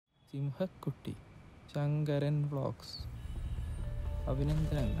സിംഹക്കുട്ടി Sankaran vlogs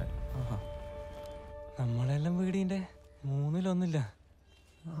അഭിനന്ദനങ്ങൾ. നമ്മളെല്ലാം വീടിൻ്റെ 1/3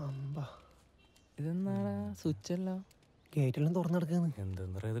 ഇതെന്താണ് സ്വിച്ചല്ലോ? ഗേറ്റെല്ലാം തുറന്നു നടക്കുന്നു.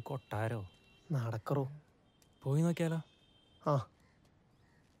 എന്തെന്നാ ഇത്? കൊട്ടാരോ നടക്കറോ? പോയി നോക്കിയാലോ? ആ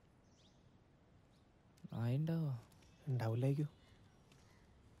ആയിണ്ടാവോ? ഉണ്ടാവില്ലായിരിക്കും.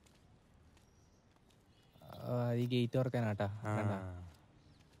 ഈ ഗേറ്റ് തുറക്കാനാട്ടാ.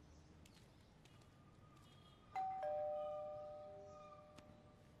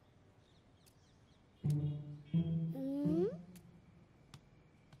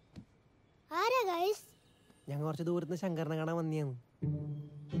 ഞങ്ങൾ കുറച്ച് ദൂരത്ത് ശങ്കരനെ കാണാൻ വന്നിയാണ്.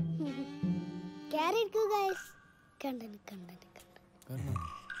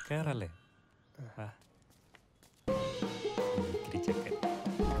 കേറല്ലേ?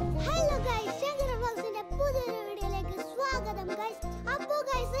 ഹലോ ഗൈസ്, ശങ്കരൻ വ്ളോഗ്സിന്റെ പുതിയൊരു വീഡിയോയിലേക്ക് സ്വാഗതം ഗൈസ്. അപ്പോ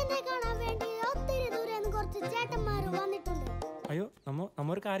ഗൈസ്, എന്നെ കാണാൻ വേണ്ടി ഒത്തിരി ദൂരെ നിന്ന് കുറച്ച് ചേട്ടന്മാർ വന്നിട്ടുണ്ട്. അയ്യോ, നമ്മ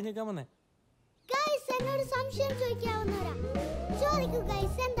ഒരു കാര്യം ചോദിക്കാൻ വന്നേ. ഗൈസ്, എന്നോട് സംശയം ചോദിക്കാവുന്നവരാ. ചോദിക്കൂ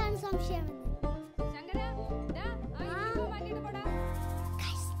ഗൈസ്, എന്താണ് സംശയം?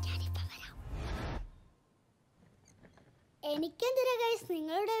 എനിക്കെന്തിനാ ഗൈസ്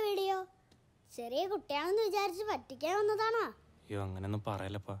നിങ്ങളുടെ വീഡിയോ? ചെറിയ കുട്ടിയാണെന്ന് വിചാരിച്ച് പറ്റിക്കാൻ വന്നതാണോ? അയ്യോ, അങ്ങനെയൊന്നും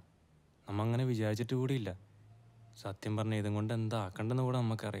പറയല്ലപ്പാ. നമ്മ അങ്ങനെ വിചാരിച്ചിട്ട് കൂടിയില്ല. സത്യം പറഞ്ഞ ഇതും കൊണ്ട് എന്താ ആക്കണ്ടെന്ന് കൂടെ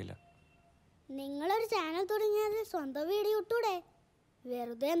നമുക്കറിയില്ല. നിങ്ങളൊരു ചാനൽ തുടങ്ങിയത് സ്വന്തം വീഡിയോ ഇട്ടൂടെ?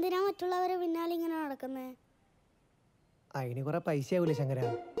 വെറുതെ എന്തിനാ മറ്റുള്ളവരെ പിന്നാലെ ഇങ്ങനെ നടക്കുന്നേ? അതിന് കുറെ പൈസ ആവൂലേ ശങ്കര?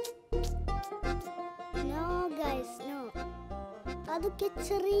 No guys, no. അതൊക്കെ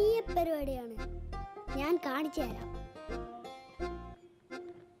ചെറിയ പരിപാടിയാണ്. ഞാൻ കാണിച്ചു തരാം.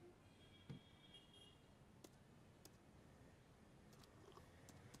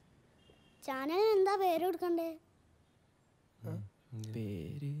 ചാനൽ എന്താ പേര് കൊടുക്കണ്ടേ?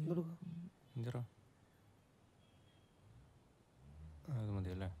 പേര്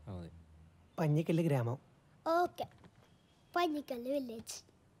പഞ്ഞിക്കല്ല് ഗ്രാമം. Okay, പഞ്ഞിക്കല്ല് village.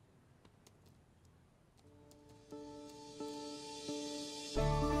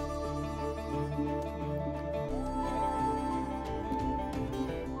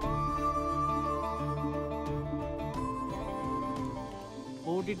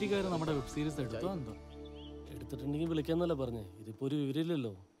 OTT-കാര് നമ്മുടെ വെബ് സീരീസ് എടുത്തോ എന്തോ? എടുത്തിട്ടുണ്ടെങ്കിൽ വിളിക്കാന്നല്ല പറഞ്ഞേ. ഇതിപ്പോ ഒരു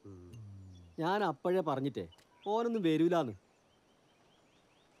വിവരമില്ലല്ലോ. ഞാൻ അപ്പോഴേ പറഞ്ഞിട്ടേ ഓനൊന്നും വരൂലാന്ന്.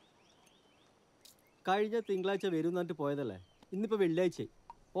 കഴിഞ്ഞ തിങ്കളാഴ്ച വരും എന്നിട്ട് പോയതല്ലേ. ഇന്നിപ്പോ വെള്ളിയാഴ്ച.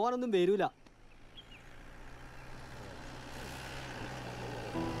 ഓനൊന്നും വരൂല.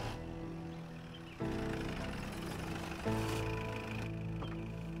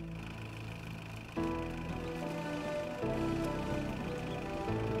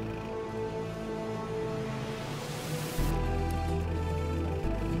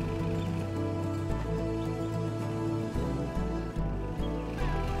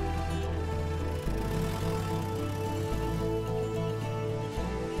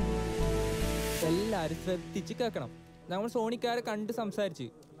 എല്ലാരും ശ്രദ്ധിച്ച് കേൾക്കണം. നമ്മൾ സോണിക്കാരെ കണ്ട് സംസാരിച്ച്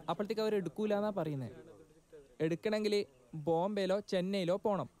അപ്പോഴത്തേക്ക് അവർ എടുക്കൂലെന്നാ പറയുന്നത്. എടുക്കണമെങ്കിൽ ബോംബെയിലോ ചെന്നൈയിലോ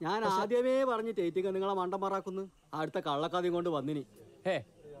പോണം. ഞാൻ ആദ്യമേ പറഞ്ഞിട്ട് ഏറ്റിക്ക നിങ്ങളെ മണ്ടന്മാറാക്കുന്നു. അടുത്ത കള്ളക്കാദ്യം കൊണ്ട് വന്നിനി.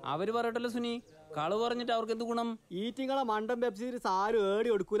 അവര് പറയട്ടല്ലോ സുനി, കളു പറഞ്ഞിട്ട് അവർക്ക് എന്ത് ഗുണം? ഈറ്റിങ്ങളെ മണ്ടൻ വെബ് സീരീസ് ആരും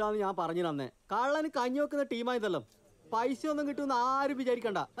ഏടി എടുക്കൂലെന്ന് ഞാൻ പറഞ്ഞു തന്നെ. കള്ളന് കഞ്ഞി വെക്കുന്ന ടീമായതല്ലോ. പൈസ ഒന്നും കിട്ടുമെന്ന് ആരും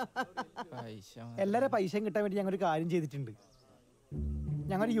വിചാരിക്കണ്ട. എല്ലാരും പൈസയും കിട്ടാൻ വേണ്ടി ഞങ്ങൾ ഒരു കാര്യം ചെയ്തിട്ടുണ്ട്.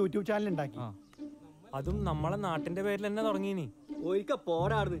 ഞങ്ങൾ യൂട്യൂബ് ചാനൽ ഉണ്ടാക്കി. അതും നമ്മളെ നാട്ടിന്റെ പേരിൽ തന്നെ തുടങ്ങിനി. ഒരിക്കൽ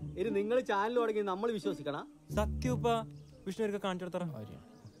പോരാടുന്നു. ഇനി നിങ്ങൾ ചാനൽ തുടങ്ങി നമ്മൾ വിശ്വസിക്കണം. സത്യൂപ്പ വിഷ്ണു ഒരിക്കൽ കാണിച്ചു കൊടുത്തറ.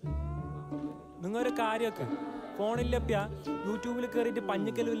 നിങ്ങളൊരു കാര്യമൊക്കെ ഫോണില്ലപ്പ്യ യൂട്യൂബിൽ കയറിയിട്ട്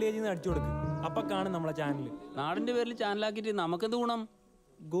പഞ്ഞിക്കൽ വില്ലേജിൽ നിന്ന് അടിച്ചു കൊടുക്ക്. അപ്പൊ കാണും നമ്മളെ ചാനല്. നാടിന്റെ പേരിൽ ചാനലാക്കിട്ട് നമുക്കെന്ത് ഗുണം?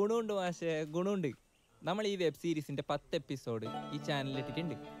 ഗുണമുണ്ട് മാഷേ, ഗുണമുണ്ട്. നമ്മൾ ഈ വെബ് സീരീസിന്റെ 10 എപ്പിസോഡ് ഈ ചാനലിൽ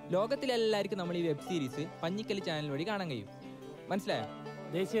ഇട്ടിട്ടുണ്ട്. ലോകത്തിലെല്ലാവർക്കും നമ്മൾ ഈ വെബ് സീരീസ് പഞ്ഞിക്കൽ ചാനൽ വഴി കാണാൻ കഴിയും. മനസ്സിലായോ?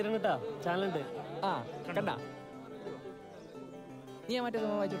 ദേശീയട്ടാ ചാനലുണ്ട്. കണ്ട നീ മറ്റേ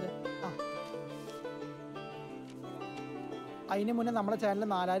വായിച്ചോട്ടെ. അതിന് മുന്നേ നമ്മളെ ചാനൽ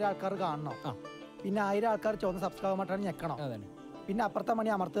 4000 ആൾക്കാർ കാണണം. പിന്നെ 1000 ആൾക്കാർ ചുവന്ന സബ്സ്ക്രൈബ് ബട്ടൺ ഞെക്കണം. പിന്നെ അപ്പുറത്തെ മണി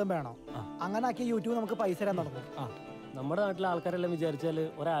അമർത്തുകയും വേണം. അങ്ങനെ ആക്കി യൂട്യൂബ് നമുക്ക് പൈസ തരാൻ തുടങ്ങും. നമ്മുടെ നാട്ടിലെ ആൾക്കാരെല്ലാം വിചാരിച്ചാല്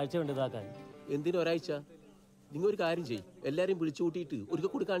ഒരാഴ്ച വേണ്ടി ഇതാക്കാൻ. എന്തിനു ഒരാഴ്ച? നിങ്ങൾ ഒരു കാര്യം ചെയ്യും, എല്ലാരെയും വിളിച്ചു കൂട്ടിയിട്ട്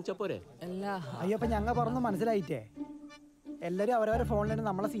ഒരിക്കൽ കൂടി കാണിച്ചാ പോരെ? അയ്യോ, അപ്പൊ ഞങ്ങൾ പറഞ്ഞു മനസ്സിലായിട്ടേ. എല്ലാരും അവരവരെ ഫോണിൽ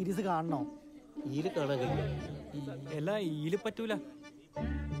നമ്മളെ സീരീസ് കാണണോ? ഈല് കാണാൻ കഴിയില്ല. എല്ലാ ഈല് പറ്റൂല.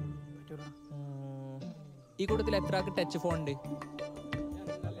 ഈ കൂട്ടത്തിൽ എത്ര ആൾക്ക് ടച്ച് ഫോൺ ഉണ്ട്?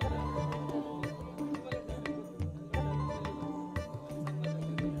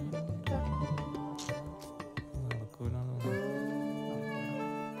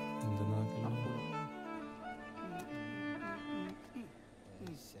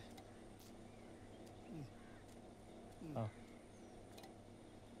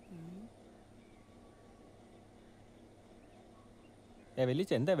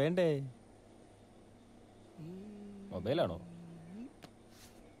 വലിയ എന്താ വേണ്ടേ? മൊബൈലാണോ?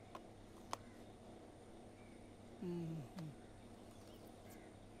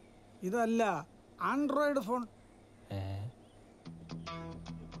 ഇതല്ല, ആൻഡ്രോയിഡ് ഫോൺ.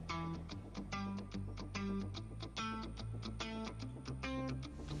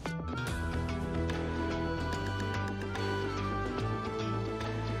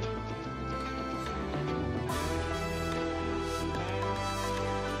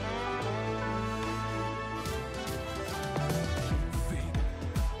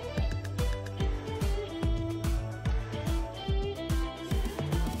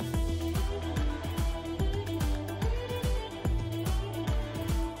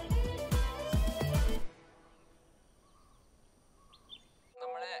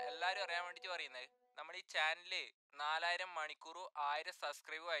 നമ്മുടെ ഈ ചാനലില് 4000 മണിക്കൂറും 1000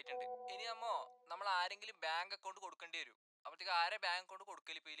 സബ്സ്ക്രൈബും ആയിട്ടുണ്ട്. ഇനി നമ്മൾ ആരെങ്കിലും ബാങ്ക് അക്കൗണ്ട് കൊടുക്കേണ്ടി വരും. അപ്പോഴത്തേക്ക് ആരെ ബാങ്ക് അക്കൗണ്ട്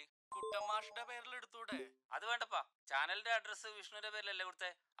കൊടുക്കല്? പേര് കുട്ടമാഷിന്റെ പേരിൽ എടുത്തൂടെ? അത് വേണ്ടപ്പാ, ചാനലിന്റെ അഡ്രസ് വിഷ്ണുവിന്റെ പേരിലല്ലേ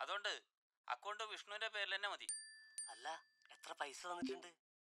കൊടുത്തേ, അതുകൊണ്ട് അക്കൗണ്ട് വിഷ്ണുവിന്റെ പേരിൽ തന്നെ മതി. അല്ല, എത്ര പൈസ തന്നിട്ടുണ്ട്?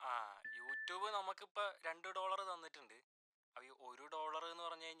 യൂട്യൂബ് നമുക്കിപ്പോ $2 തന്നിട്ടുണ്ട്. $1 എന്ന്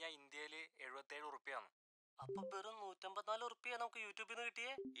പറഞ്ഞു കഴിഞ്ഞാൽ ഇന്ത്യയില് 77 ഉറുപ്പിയാണ്. അപ്പൊ വെറും 154 ഉറുപ്പിയ നമുക്ക് യൂട്യൂബിൽ നിന്ന്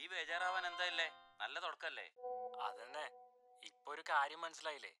കിട്ടിയേ. ഈ ബേജാറാവാൻ എന്തായില്ലേ, നല്ല തുടക്കല്ലേ. അതന്നെ, ഇപ്പൊ ഒരു കാര്യം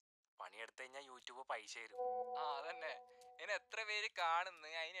മനസ്സിലായില്ലേ? പണിയെടുത്ത് കഴിഞ്ഞാൽ യൂട്യൂബ് പൈസ തരും. അതന്നെ. ഇനി എത്ര പേര് കാണുന്നു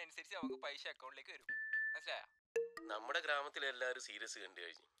അതിനനുസരിച്ച് നമുക്ക് പൈസ അക്കൗണ്ടിലേക്ക് വരും. മനസ്സിലായ? നമ്മുടെ ഗ്രാമത്തിൽ എല്ലാവരും സീരിയസ് കണ്ടു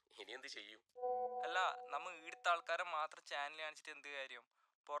കഴിഞ്ഞു. ഇനി എന്ത് ചെയ്യും? അല്ല, നമ്മൾ ഈടുത്ത ആൾക്കാരെ മാത്രം ചാനൽ കാണിച്ചിട്ട് എന്ത് കാര്യം?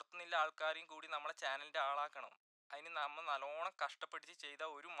 പുറത്തുനിന്നുള്ള ആൾക്കാരെയും കൂടി നമ്മളെ ചാനലിന്റെ ആളാക്കണം. അതിന് നമ്മൾ നല്ലോണം കഷ്ടപ്പെട്ട് ചെയ്ത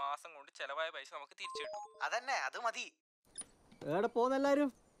 1 മാസം കൊണ്ട് ചെലവായ പൈസ നമുക്ക് തിരിച്ചു കിട്ടും. അതന്നെ, അത് മതി. എവിടെ പോകുന്ന എല്ലാരും?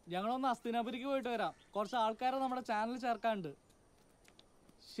 ഞങ്ങളൊന്ന് അസ്തിനാപുരിക്ക് പോയിട്ട് വരാം. കുറച്ച് ആൾക്കാരെ നമ്മുടെ ചാനൽ ചേർക്കാനുണ്ട്.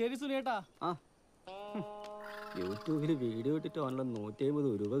 ശരി സുനിയേട്ടാ. യൂട്യൂബിൽ വീഡിയോ ഇട്ടിട്ട് ഓൺലൈൻ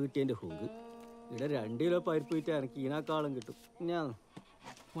 150 രൂപ കിട്ടിയതിന്റെ ഹുങ്ക്. ഇവിടെ 2 കിലോ പരിപ്പ് വിറ്റ് എനിക്ക് ഈനാക്കാളും കിട്ടും. ഞാൻ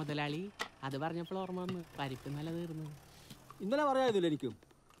മുതലാളി അത് പറഞ്ഞപ്പോൾ ഓർമ്മ വന്ന്, പരിപ്പ് നല്ല തീർന്നു. ഇന്നലെ പറയാതില്ല എനിക്കും.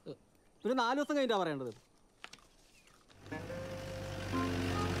 ഒരു 4 ദിവസം കഴിഞ്ഞാ പറയേണ്ടത്.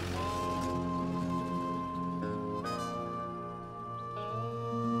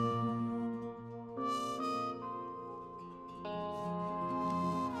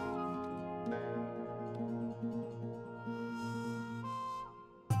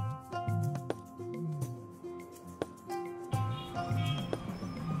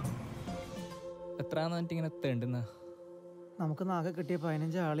 എത്രാന്നിട്ട് ഇങ്ങനെ തെണ്ടുന്ന? നമുക്ക് നാകെ കിട്ടിയ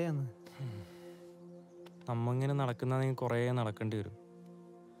 15 ആളെയാന്ന്. നമ്മങ്ങനെ നടക്കുന്ന കുറേ നടക്കേണ്ടി വരും.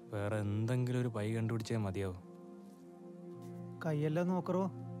 വേറെ എന്തെങ്കിലും ഒരു പൈ കണ്ടുപിടിച്ചാൽ മതിയാവും. കയ്യെല്ലാം നോക്കറോ,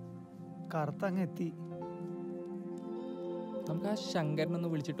 കറുത്തങ്ങ് എത്തി. നമുക്ക് ആ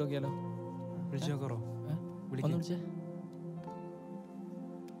ശങ്കരനൊന്ന് വിളിച്ചിട്ട് നോക്കിയാലോ? വിളിച്ചു നോക്കറോ? വിളിച്ചേ.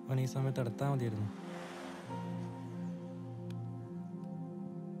 അവൻ ഈ സമയത്ത് എടുത്താൽ മതിയായിരുന്നു.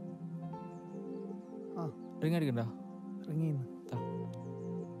 റിങ് അടിക്കണ്ട? റിങ്ങിന്ന്.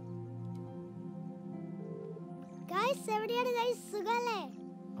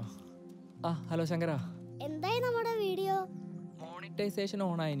 ഹലോ ശങ്കര. എന്തായി നമ്മുടെ വീഡിയോ? Monetisation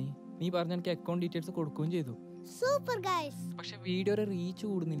on ആയിനി. നീ പറഞ്ഞ എനിക്ക് അക്കൗണ്ട് ഡീറ്റെയിൽസ് കൊടുക്കുകയും ചെയ്തു. Super guys. പക്ഷെ വീഡിയോയുടെ റീച്ച്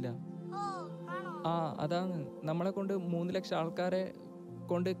കൂടുന്നില്ല. അതാണ് നമ്മളെ കൊണ്ട് 3 ലക്ഷം ആൾക്കാരെ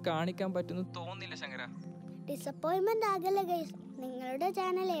കൊണ്ട് കാണിക്കാൻ പറ്റുന്നു തോന്നുന്നില്ല ശങ്കര. Disappointment ആകല്ലേ guys. നിങ്ങളുടെ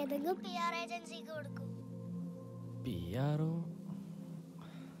ചാനൽ ഏതെങ്കിലും PR ഏജൻസിക്ക് കൊടുക്കും. PR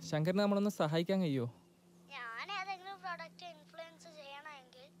ശങ്കരനെ നമ്മളൊന്ന് സഹായിക്കാൻ കഴിയോ? ഞാൻ ഏതെങ്കിലും പ്രൊഡക്റ്റ് ഇൻഫ്ലുവൻസ്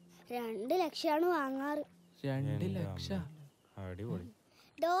ചെയ്യണമെങ്കിൽ 2 ലക്ഷമാണ് വാങ്ങാറ്. 2 ലക്ഷം? അടിപൊളി.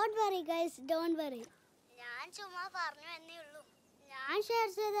 Don't worry guys, don't worry. ഞാൻ ചുമ്മാ പറഞ്ഞു എന്നേ ഉള്ളൂ. ഞാൻ ഷെയർ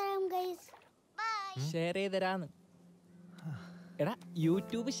ചെയ്ത് തരാം ഗൈസ്. ബൈ. ഷെയർ ചെയ്ത് തരാന്ന്. എടാ,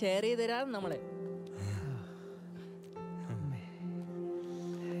 യൂട്യൂബ് ഷെയർ ചെയ്ത് തരാന്ന് നമ്മളെ.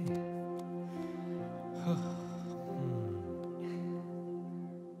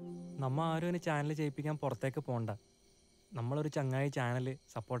 നമ്മ ആരും അതിന് ചാനൽ ചെയ്യിപ്പിക്കാൻ പുറത്തേക്ക് പോണ്ട. നമ്മളൊരു ചങ്ങായി ചാനൽ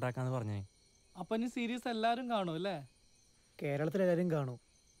സപ്പോർട്ടാക്കാന്ന് പറഞ്ഞേ. അപ്പൊ ഇനി സീരീസ് എല്ലാരും കാണും അല്ലേ? കേരളത്തിലെല്ലാരും കാണും.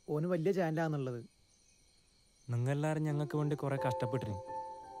 ഓന് വലിയ ചാനലാന്നുള്ളത്. നിങ്ങളെല്ലാവരും ഞങ്ങൾക്ക് വേണ്ടി കുറെ കഷ്ടപ്പെട്ടിന്.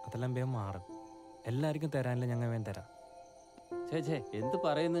 അതെല്ലാം വേഗം മാറും. എല്ലാവർക്കും തരാനില്ല, ഞങ്ങൾ വേഗം തരാം. ഛേ എന്ത്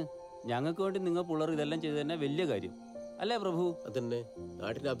പറയുന്നു? ഞങ്ങൾക്ക് വേണ്ടി നിങ്ങൾ പിള്ളേർ ഇതെല്ലാം ചെയ്ത് തന്നെ വലിയ കാര്യം അല്ലേ പ്രഭു? അതന്നെ,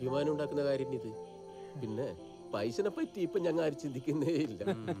 നാട്ടിന് അഭിമാനം ഉണ്ടാക്കുന്ന കാര്യം ഇത്. പിന്നെ പൈസനെ പറ്റി ഇപ്പൊ ഞങ്ങൾ ആരും ചിന്തിക്കുന്നേ ഇല്ല.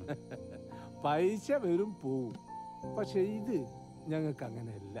 പൈസ വരും പോവും, പക്ഷെ ഇത് ഞങ്ങൾക്ക്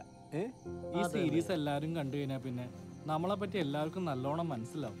അങ്ങനെയല്ല. ഈ സീരീസ് എല്ലാരും കണ്ടു കഴിഞ്ഞാൽ പിന്നെ നമ്മളെ പറ്റി എല്ലാവർക്കും നല്ലോണം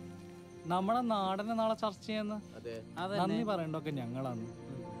മനസ്സിലാവും. നമ്മളെ നാടനെ നാളെ ചർച്ച ചെയ്യുന്ന നന്ദി പറയണ്ടൊക്കെ ഞങ്ങളാണ്.